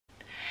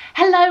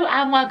Hello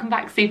and welcome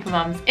back,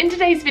 Supermums. In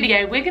today's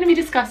video we're going to be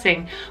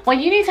discussing why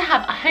you need to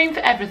have a home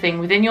for everything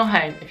within your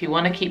home if you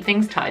want to keep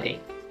things tidy.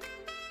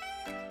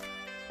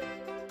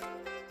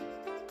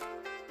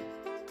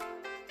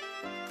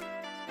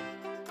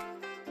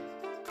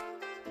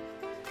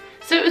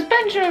 So it was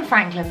Benjamin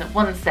Franklin that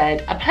once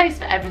said, "A place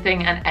for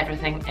everything and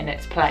everything in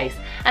its place."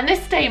 And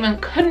this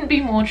statement couldn't be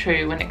more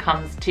true when it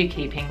comes to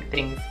keeping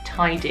things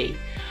tidy.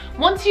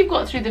 Once you've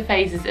got through the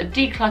phases of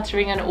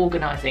decluttering and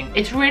organising,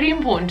 it's really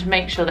important to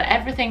make sure that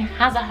everything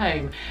has a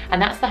home,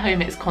 and that's the home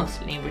it's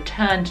constantly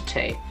returned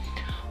to.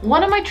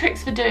 One of my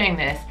tricks for doing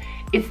this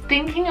is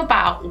thinking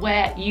about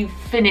where you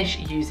finish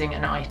using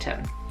an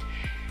item.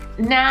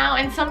 Now,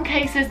 in some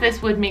cases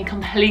this would mean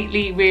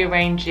completely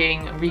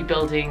rearranging,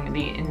 rebuilding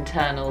the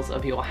internals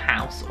of your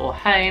house or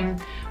home,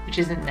 which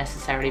isn't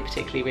necessarily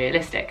particularly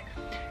realistic.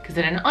 Because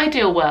in an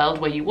ideal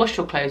world, where you wash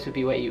your clothes would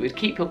be where you would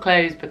keep your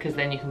clothes, because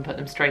then you can put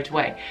them straight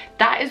away.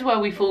 That is where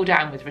we fall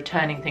down with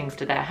returning things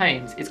to their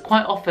homes. It's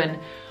quite often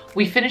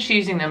we finish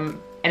using them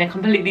in a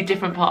completely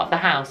different part of the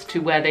house to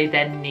where they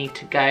then need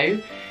to go.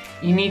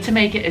 You need to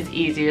make it as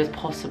easy as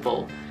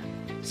possible.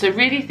 So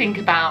really think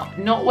about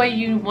not where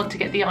you want to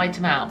get the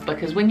item out,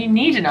 because when you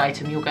need an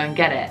item you'll go and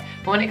get it.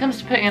 But when it comes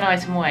to putting an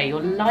item away, you're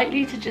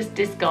likely to just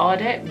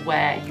discard it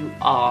where you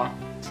are.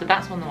 So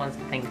that's one of the ones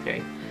to think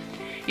through.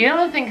 You don't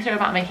want to think through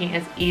about making it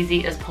as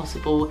easy as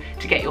possible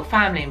to get your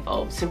family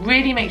involved. So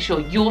really make sure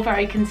you're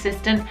very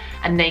consistent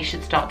and they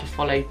should start to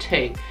follow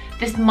too.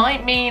 This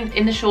might mean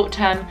in the short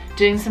term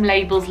doing some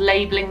labels,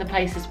 labelling the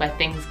places where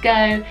things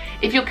go.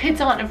 If your kids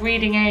aren't of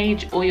reading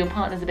age or your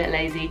partner's a bit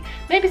lazy,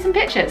 maybe some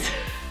pictures.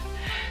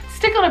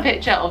 Stick on a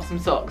picture of some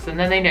socks and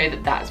then they know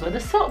that that's where the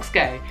socks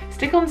go.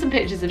 Stick on some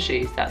pictures of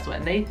shoes, that's where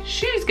the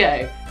shoes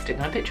go. Stick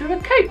on a picture of a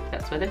coat,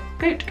 that's where the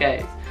coat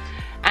goes.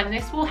 And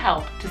this will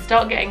help to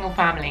start getting your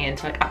family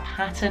into a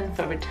pattern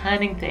for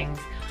returning things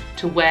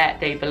to where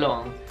they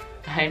belong.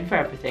 A home for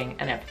everything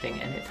and everything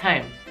in its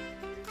home.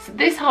 So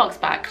this harks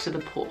back to the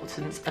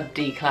importance of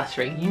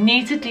decluttering. You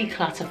need to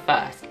declutter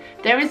first.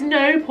 There is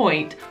no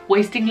point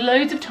wasting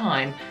loads of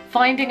time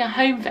finding a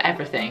home for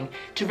everything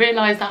to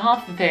realise that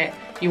half of it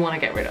you want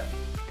to get rid of.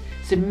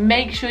 So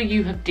make sure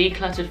you have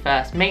decluttered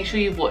first. Make sure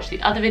you've watched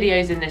the other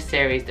videos in this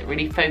series that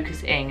really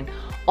focus in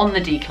on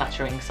the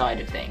decluttering side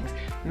of things.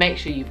 Make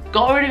sure you've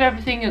got rid of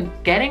everything you're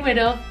getting rid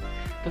of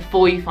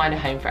before you find a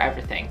home for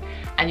everything.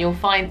 And you'll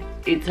find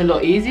it's a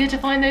lot easier to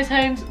find those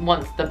homes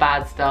once the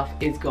bad stuff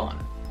is gone.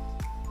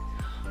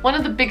 One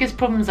of the biggest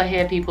problems I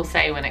hear people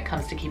say when it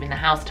comes to keeping the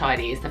house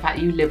tidy is the fact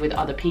you live with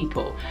other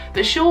people.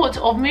 But short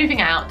of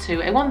moving out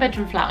to a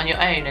one-bedroom flat on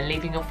your own and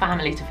leaving your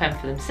family to fend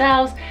for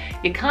themselves,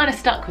 you're kind of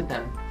stuck with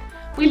them.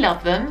 We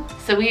love them,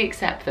 so we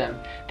accept them.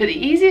 But the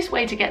easiest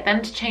way to get them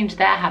to change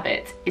their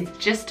habits is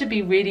just to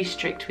be really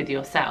strict with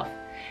yourself.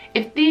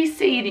 If these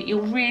see that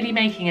you're really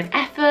making an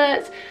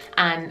effort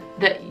and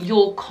that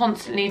you're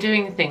constantly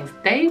doing things,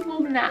 they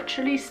will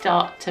naturally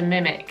start to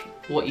mimic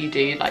what you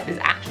do. Like, there's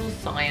actual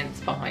science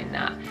behind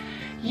that.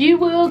 You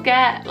will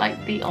get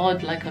like the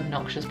odd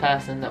obnoxious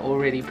person that will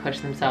really push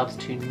themselves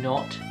to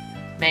not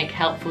make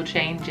helpful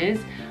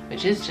changes,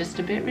 which is just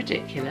a bit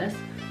ridiculous.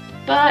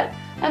 But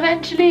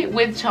eventually,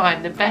 with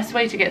time, the best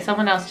way to get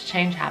someone else to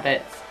change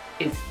habits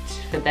is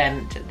for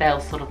them to, they'll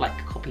sort of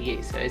copy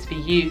you. So it's for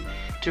you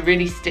to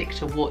really stick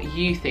to what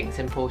you think is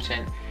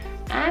important,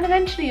 and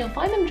eventually you'll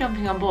find them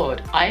jumping on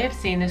board. I have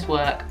seen this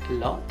work a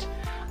lot.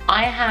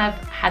 I have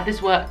had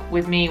this work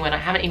with me when I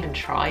haven't even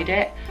tried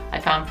it. I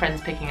found friends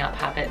picking up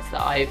habits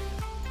that I've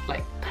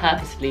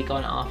purposefully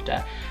gone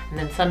after, and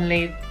then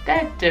suddenly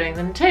they're doing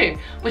them too,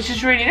 which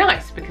is really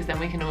nice because then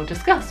we can all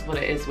discuss what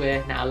it is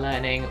we're now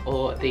learning,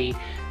 or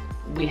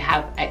we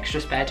have extra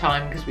spare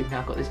time because we've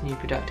now got this new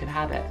productive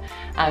habit.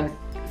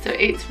 So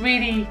it's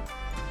really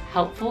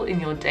helpful in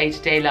your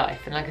day-to-day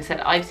life. And like I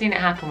said, I've seen it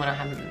happen when I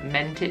haven't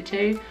meant it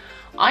to.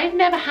 I've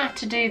never had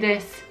to do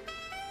this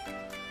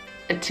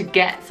to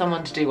get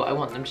someone to do what I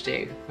want them to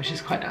do, which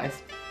is quite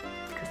nice,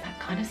 because that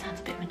kind of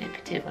sounds a bit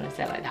manipulative when I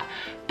say it like that.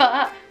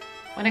 But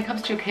when it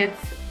comes to your kids,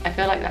 I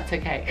feel like that's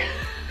okay.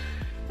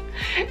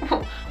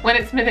 When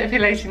it's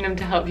manipulating them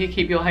to help you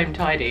keep your home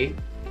tidy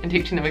and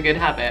teaching them a good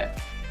habit,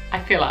 I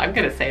feel like I'm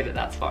gonna say that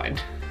that's fine.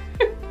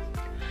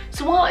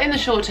 So while in the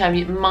short term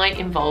it might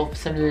involve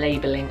some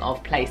labelling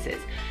of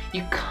places,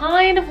 you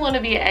kind of want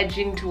to be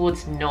edging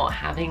towards not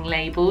having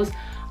labels.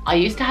 I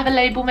used to have a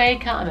label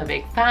maker, I'm a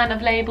big fan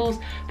of labels,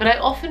 but I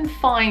often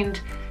find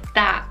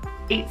that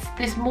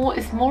it's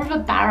more of a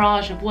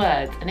barrage of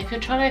words, and if you're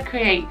trying to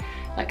create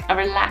a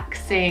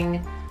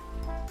relaxing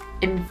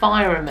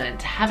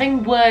environment,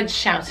 having words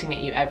shouting at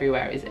you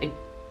everywhere is a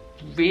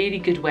really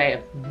good way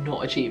of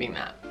not achieving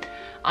that.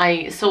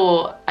 I've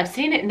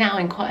seen it now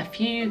in quite a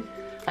few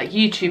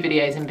YouTube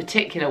videos in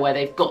particular, where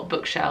they've got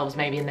bookshelves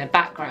maybe in their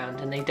background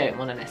and they don't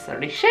want to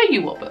necessarily show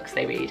you what books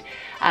they read.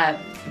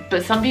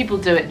 But some people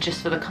do it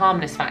just for the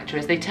calmness factor,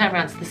 as they turn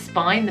around to the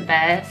spine, the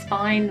bare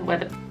spine, where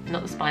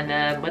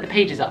the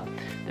pages are.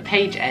 The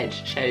page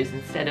edge shows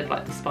instead of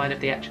the spine of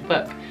the actual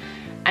book.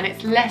 And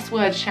it's less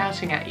words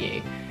shouting at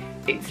you.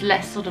 It's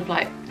less sort of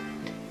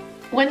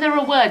when there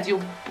are words,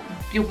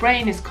 your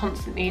brain is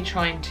constantly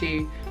trying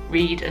to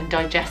read and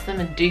digest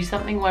them and do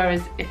something,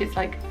 whereas if it's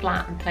like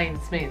flat and plain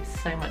and smooth, it's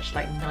so much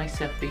like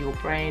nicer for your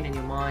brain and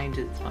your mind.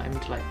 It's time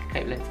to like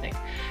cope with things.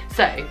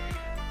 So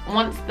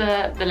once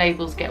the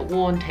labels get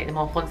worn, take them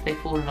off. Once they've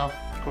fallen off,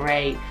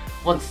 great.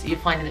 Once you're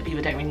finding that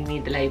people don't really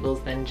need the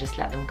labels, then just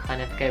let them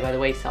kind of go by the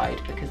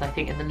wayside, because I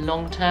think in the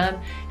long term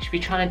you should be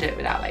trying to do it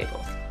without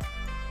labels.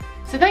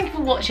 So thank you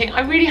for watching.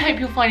 I really hope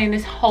you're finding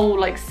this whole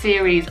like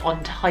series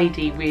on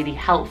tidy really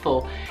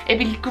helpful. It'd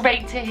be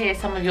great to hear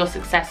some of your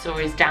success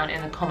stories down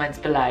in the comments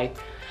below.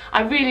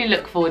 I really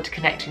look forward to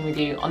connecting with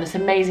you on this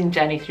amazing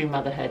journey through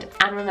motherhood.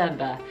 And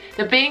remember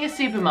that being a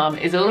super mum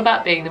is all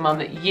about being the mum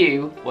that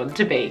you want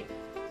to be.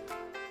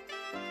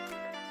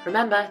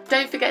 Remember,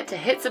 don't forget to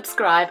hit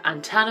subscribe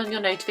and turn on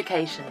your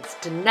notifications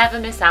to never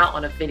miss out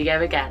on a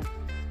video again.